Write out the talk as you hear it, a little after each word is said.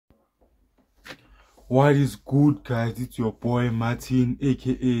What is good, guys? It's your boy Martin,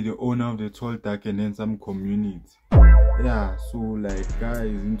 aka the owner of the Tall, Dark and Handsome Community. Yeah, so like guys,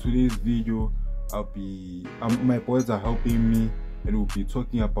 in today's video my boys are helping me, and we'll be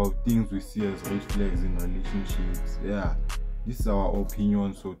talking about things we see as red flags in relationships. Yeah, this is our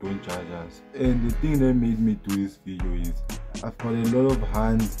opinion, so don't judge us. And the thing that made me do this video is I've got a lot of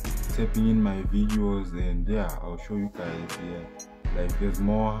hands tapping in my videos, and yeah, I'll show you guys here. Like there's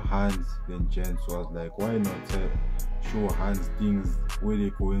more hands than gents, so I was like, why not show hands things where they're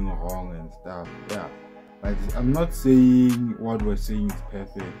going wrong and stuff. Yeah, but I'm not saying what we're saying is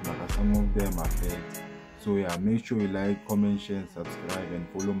perfect, but some of them are fake. So yeah, make sure you like, comment, share and subscribe, and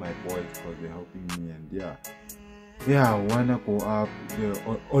follow my boys because they're helping me. And yeah, wanna go up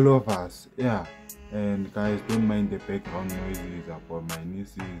all of us. Yeah, and guys, don't mind the background noises about my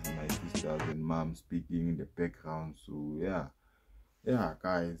nieces, my sisters and mom speaking in the background. So yeah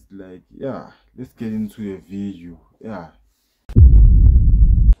guys, like let's get into the video.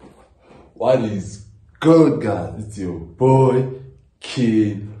 What is good, guys? It's your boy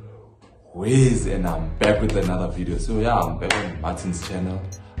Kid Weezy, and I'm back with another video. So yeah, I'm back on Martin's channel.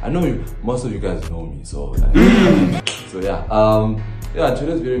 I know most of you guys know me, so like, yeah,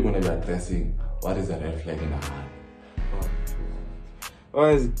 today's video we're gonna be addressing what is a red flag in a hand.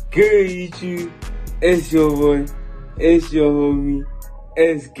 What's good, YouTube? It's your boy, it's your homie,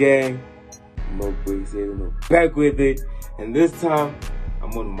 it's gang. Milkboii said, back with it, and this time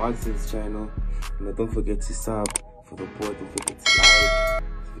I'm on Martin's channel. And don't forget to sub for the boy, don't forget to like,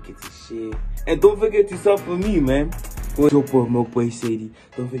 don't forget to share, and don't forget to sub for me, man. Go to your boy Milkboii said,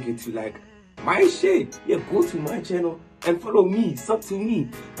 don't forget to like my shit. Yeah, go to my channel and follow me, sub to me.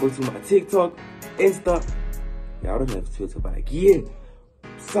 Go to my TikTok, Insta. Yeah, I don't have Twitter, but like, yeah,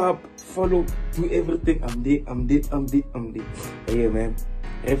 sub, follow, do everything. I'm there. Yeah, man.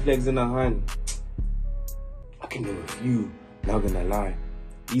 Red flags in a hand. I can name a few. Not gonna lie.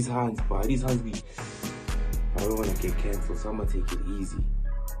 These hands be. I don't wanna get cancelled, so I'm gonna take it easy.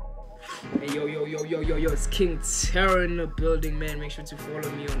 Hey, yo, it's King Tshero in the building, man. Make sure to follow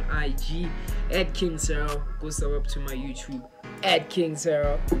me on IG at King Tshero. Go sub up to my YouTube at King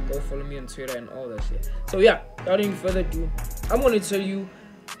Tshero. Go follow me on Twitter and all that shit. So yeah, without any further ado, I'm gonna tell you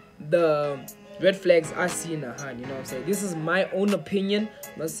the red flags I see in a hand. You know what I'm saying? This is my own opinion.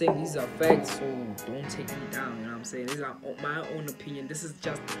 I'm not saying these are facts, so don't take me down. You know what I'm saying? These are my own opinion. This is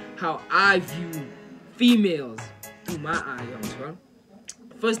just how I view females through my eye, you know.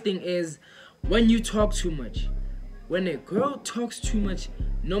 First thing is when you talk too much. When a girl talks too much,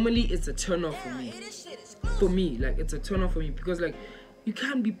 normally it's a turn off for me. For me, like it's a turn off for me because like you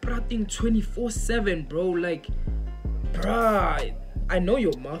can't be prating 24/7, bro. Like, bruh, I know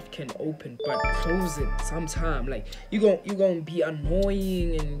your mouth can open, but close it sometime. Like you gonna be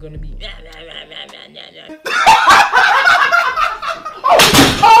annoying and you're gonna be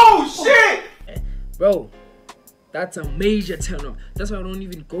oh shit, bro. That's a major turn off. That's why I don't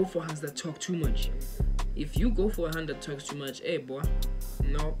even go for hands that talk too much. If you go for a hand that talks too much, hey boy,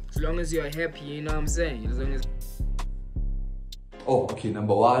 no, as long as you're happy, you know what I'm saying? As long as Okay,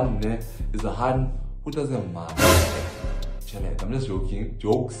 number one is a hand who doesn't mind. I'm just joking.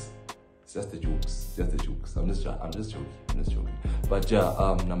 Jokes. It's just the jokes. I'm just joking. But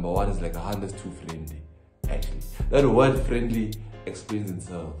yeah, number one is like a hand that's too friendly. Actually, that word friendly explains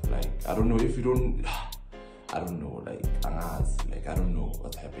itself. Like I don't know if you don't. I don't know, like I don't know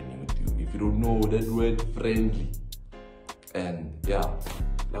what's happening with you if you don't know that word friendly. And yeah,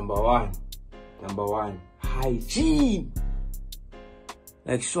 number one, hygiene.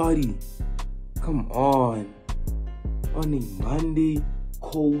 Like shorty, come on a Monday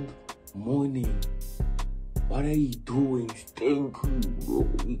cold morning, what are you doing? Stinking, bro.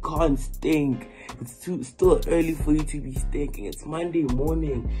 You can't stink. It's still early for you to be stinking. It's Monday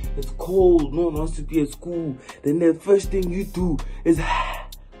morning. It's cold. No one wants to be at school. Then the first thing you do is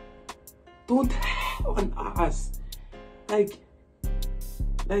don't on us. Like,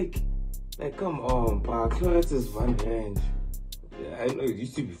 come on, bro. Clothes is R1. Yeah, I know it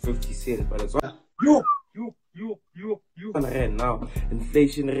used to be 50 cents, but it's you on hand now,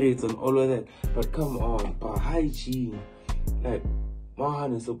 inflation rates and all of that. But come on, but hygiene, like my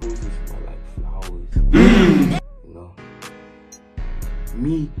hand is supposed to smell like flowers. You know,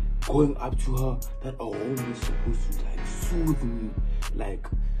 me going up to her, that always supposed to like soothe me. Like,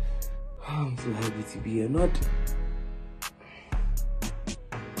 I'm so happy to be here. Not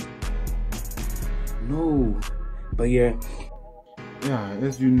no, but yeah,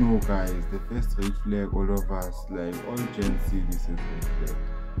 as you know guys, the first red flag, all of us, like all gents see this as red flag.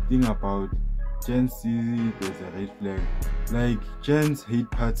 Thing about gents see it as a red flag. Like gents hate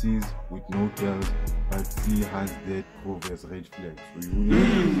parties with no girls, but see hands dead prove as red flag. So you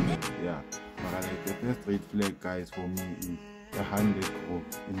wouldn't yeah. But like the first red flag, guys, for me is the hand dead grove.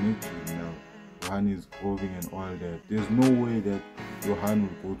 It makes you now. Your hand is groving and all that. There's no way that your hand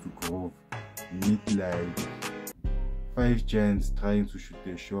will go to grove. Meet like 5 gents trying to shoot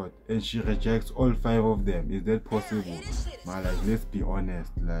a shot and she rejects all 5 of them. Is that possible? Man, like, let's be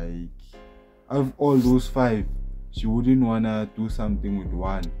honest, like out of all those 5, she wouldn't wanna do something with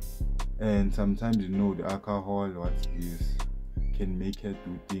one. And sometimes, you know, the alcohol, what's this, can make her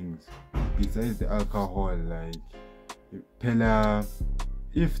do things. Besides the alcohol, like Pella,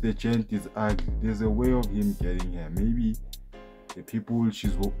 if the gent is ugly, there's a way of him getting her. Maybe the people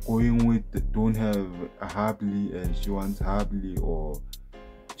she's going with don't have a happily and she wants happily, or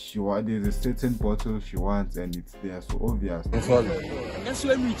there's a certain bottle she wants and it's there, so obvious. That's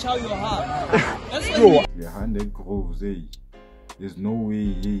when we chow your heart. That's when the 100 groves, hey, there's no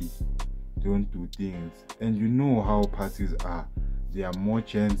way, hey, don't do things. And you know how parties are, there are more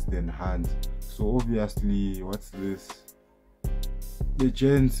gents than hands, so obviously, what's this,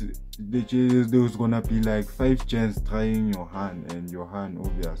 there's gonna be like 5 gents trying your hand, and your hand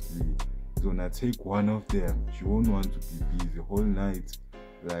obviously is gonna take one of them. She won't want to be busy the whole night,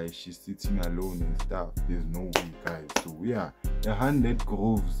 like she's sitting alone and stuff. There's no way, guys. So yeah, the 100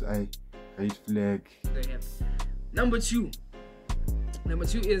 groves, red flag. Number two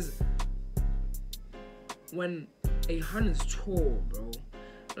is when a hand is tall, bro.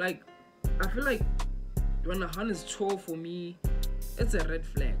 Like, I feel like when a hand is tall, for me, it's a red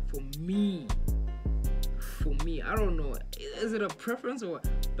flag. For me, I don't know, is it a preference or what?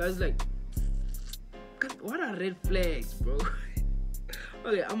 But it's like, what are red flags, bro?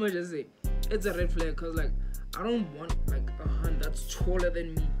 Okay, I'm gonna just say it's a red flag, because like I don't want like a hand that's taller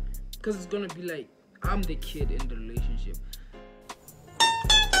than me, because it's gonna be like I'm the kid in the relationship.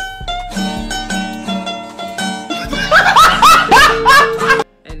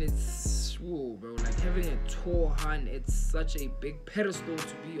 And it's, whoa, bro, like having a tall hand, it's such a big pedestal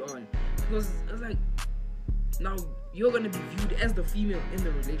to be on, because it's like, now you're gonna be viewed as the female in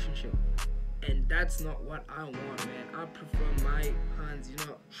the relationship, and that's not what I want, man. I prefer my hands, you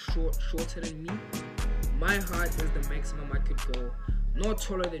know, shorter than me. My height is the maximum I could go, not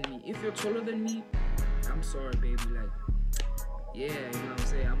taller than me. If you're taller than me, I'm sorry, baby, like, yeah, you know what I'm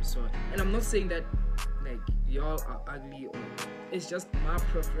saying, I'm sorry. And I'm not saying that like y'all are ugly, or it's just my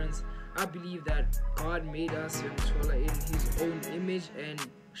preference. I believe that God made us, Young Twala, in his own image, and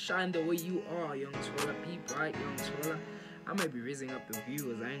shine the way you are, Young Twala. Be bright, Young Twala. I might be raising up the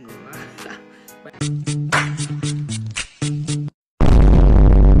viewers, I ain't gonna lie.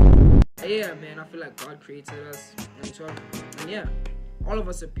 But yeah, man, I feel like God created us, Young Twala. And yeah, all of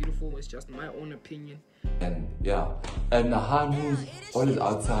us are beautiful. It's just my own opinion. And yeah, and a hand who's always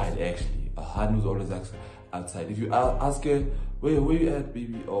outside, actually. A hand who's always outside. If you ask her, where you at,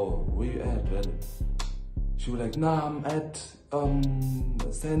 baby? Oh, where you at, right? She was like, nah, I'm at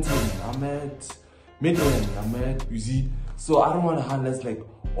Stanton, I'm at Midland, I'm at Weezy. So I don't want a hand that's like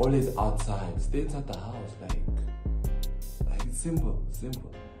always outside. Stay inside the house, like it's simple.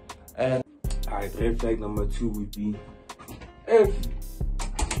 And alright, red flag number 2 would be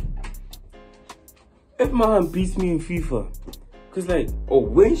if my hand beats me in FIFA, cause like, or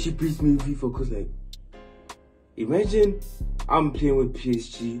when she beats me in FIFA, cause like, imagine I'm playing with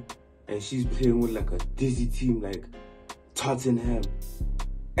PSG and she's playing with like a dizzy team like Tottenham,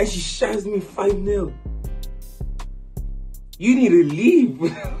 and she shines me 5-0. You need to leave,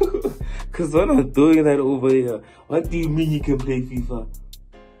 cause I'm not doing that over here. What do you mean you can play FIFA?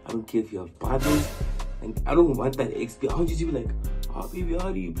 I don't care if you have brothers, and I don't want that experience. I want you to be like, oh baby,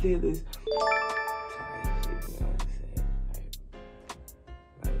 how do you play this?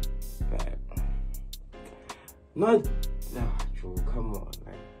 Not, nah, Joe, come on,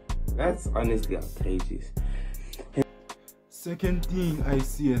 like, that's honestly outrageous. Second thing I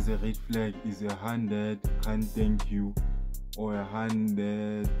see as a red flag is a hand that can't thank you, or a hand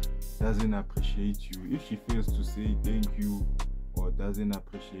that doesn't appreciate you. If she fails to say thank you or doesn't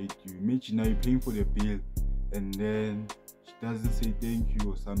appreciate you, imagine now you're paying for the bill and then she doesn't say thank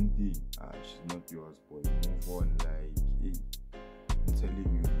you or something. She's not yours, boy. Move on, like, hey, I'm telling you,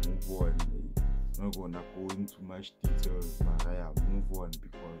 move on. Hey. I'm not gonna go into much details, Mariah. Move on,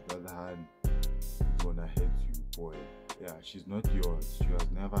 because the other hand is gonna hurt you, boy. Yeah, she's not yours. She was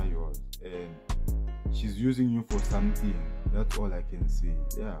never yours, and she's using you for something. That's all I can say.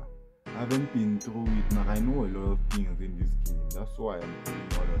 Yeah, I haven't been through it, but I know a lot of things in this game. That's why I'm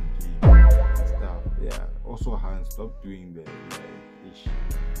playing all on game and stuff. Yeah. Also, hand, stop doing that. Like, ish.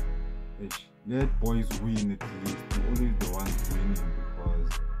 let boys win at least. They're always the ones winning because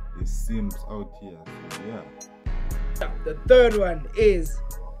there's simps out here. So yeah. The third one is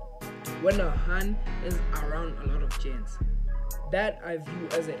when a hun is around a lot of gents. That I view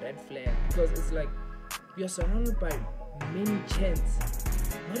as a red flag because it's like you're surrounded by many gents,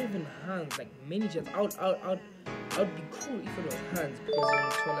 not even huns, like many gents. I would be cool if it was huns because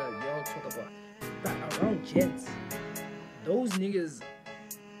y'all talk about, but around gents, those niggas,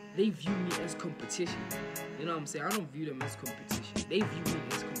 they view me as competition. You know what I'm saying? I don't view them as competition. They view me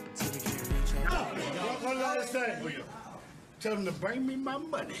as competition. Tell them to bring me my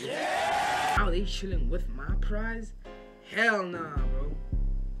money. How they chilling with my prize? Hell nah, bro.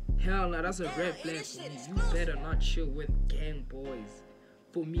 Hell nah, that's a red flag for me. You better not chill with gang boys.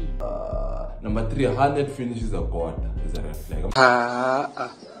 For me. Number 3, 100 finishes a god is a red flag.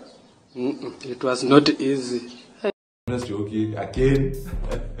 It was not easy. I'm just joking again.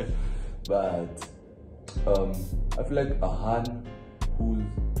 But I feel like a hun who's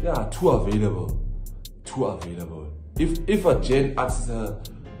too available. If a gent asks her,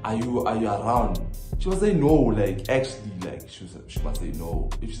 are you around? She will say no. Like actually, like she must say no.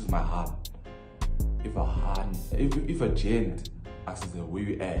 If she's my hun. If a gent asks her where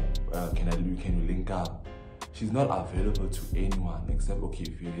you at, can you link up? She's not available to anyone except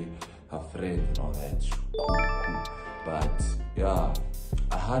if you have friends and all that. Cool. But yeah,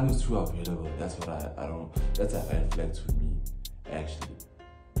 a hun is too available. That's what I don't. That's a red flag to me, actually.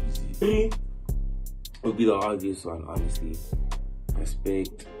 You see. Would be the obvious one, honestly.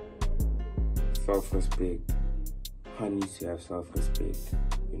 Respect, self-respect. Hun needs to have self-respect.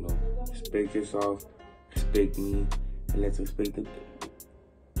 You know, respect yourself, respect me, and let's respect the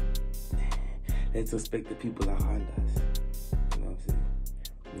people around us. You know what I'm saying?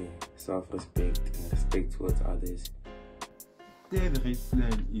 Yeah, self-respect and respect towards others. Third red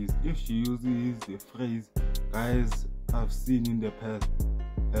flag is if she uses the phrase guys I've seen in the past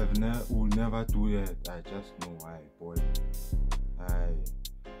will never do that. I just know why, boy.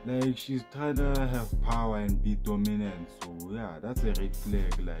 Like she's trying to have power and be dominant. So yeah, that's a red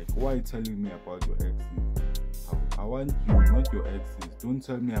flag. Like, why telling me about your exes? I want you, not your exes. Don't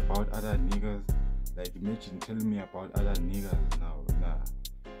tell me about other niggas. Like, imagine telling me about other niggas now. Nah.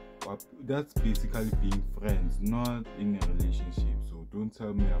 That's basically being friends, not in a relationship. So don't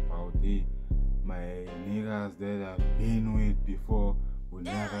tell me about my niggas that I've been with before. Will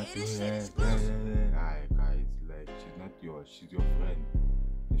never do that. Alright, guys, like she's your friend.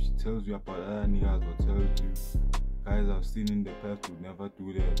 If she tells you about other niggas or tells you guys I've seen in the past will never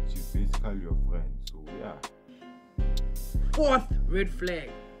do that, she's basically your friend. So yeah. Fourth red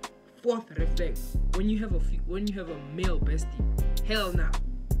flag. When you have a male bestie, hell nah.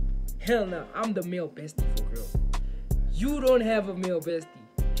 I'm the male bestie for girl. You don't have a male bestie.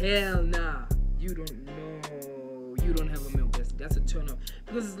 Hell nah. You don't have a male bestie. That's a turn off.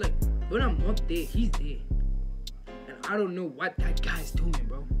 Because it's like, when I'm not there, he's there. And I don't know what that guy's doing,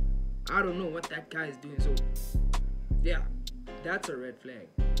 bro. So, yeah, that's a red flag.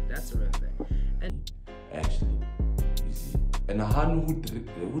 And actually, you see, and a hun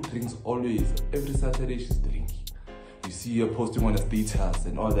who drinks always, every Saturday she's drinking. You see her posting on her status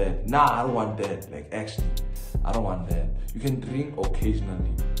and all that. Nah, I don't want that. Like, actually, I don't want that. You can drink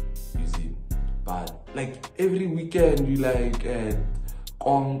occasionally, you see. But like every weekend you like at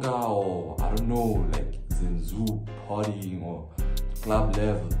Konga or I don't know, like Zenzu partying or club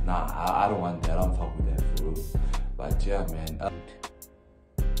level. Nah, I don't want that. I don't fuck with that for real. But yeah, man.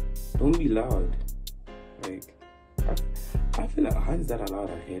 Don't be loud. Like I feel like huns that are loud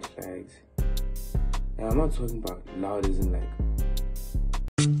are red flags. And I'm not talking about loud as in like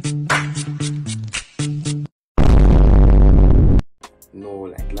no,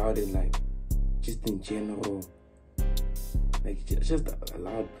 like loud in like just in general, like just a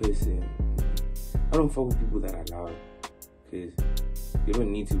loud person. I don't fuck with people that are loud, because you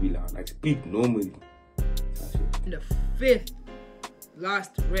don't need to be loud. Like, speak normally. And the fifth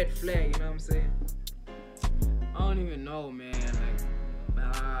last red flag, you know what I'm saying? I don't even know, man.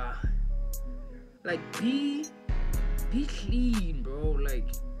 Like be clean, bro. Like,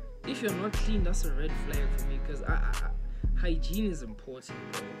 if you're not clean, that's a red flag for me, because hygiene is important,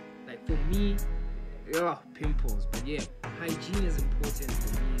 bro. Like, for me, pimples, but yeah, hygiene is important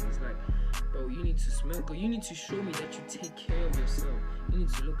for me. It's like, bro, you need to smell good. You need to show me that you take care of yourself. You need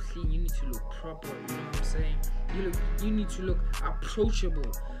to look clean. You need to look proper. You know what I'm saying? You need to look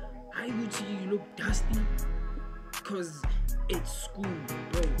approachable. I would see you look dusty, because it's school,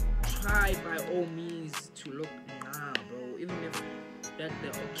 bro. Try by all means to look bro. Even if that the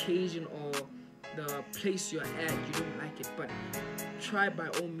occasion or the place you're at, you don't like it, but try by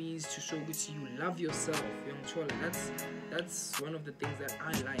all means to show good to you. Love yourself, young chola. That's one of the things that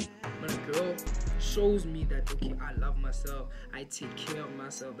I like. When a girl shows me that, okay, I love myself, I take care of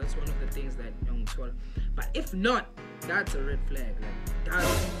myself, that's one of the things that young chola. But if not, that's a red flag. Like,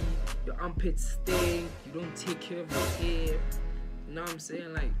 that's your armpits stink, you don't take care of your hair. You know what I'm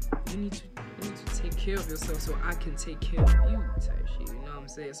saying? Like, you need to take care of yourself so I can take care of you, type shit. You know what I'm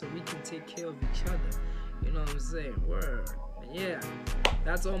saying? So we can take care of each other. You know what I'm saying? Word. And yeah,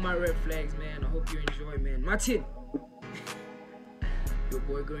 that's all my red flags, man. I hope you enjoy, man. Martin, your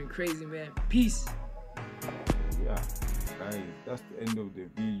boy going crazy, man. Peace. Yeah, guys, that's the end of the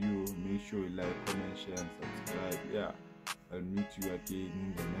video. Make sure you like, comment, share, and subscribe. Yeah, I'll meet you again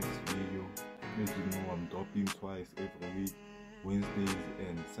in the next video. As you know, I'm dropping twice every week, Wednesdays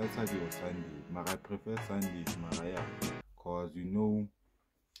and Saturday or Sunday. But I prefer Sundays, cause you know,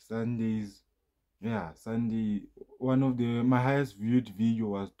 Sundays. Yeah, Sunday. One of my highest viewed video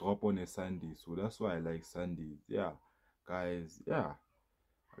was dropped on a Sunday, so that's why I like Sundays. Yeah, guys. Yeah.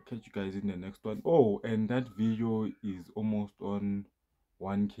 I'll catch you guys in the next one. Oh, and that video is almost on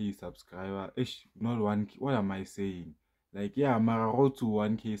 1K subscriber. Not 1K. What am I saying? Like, yeah, my road to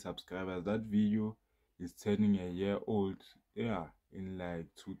 1K subscribers. That video is turning a year old. Yeah, in like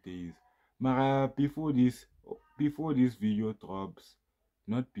 2 days. Mara, before this video drops,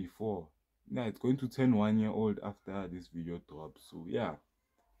 not before. Yeah, it's going to turn 1 year old after this video drops. So yeah,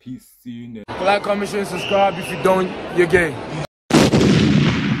 peace. See you in the Like, comment, share, subscribe. If you don't, you're gay.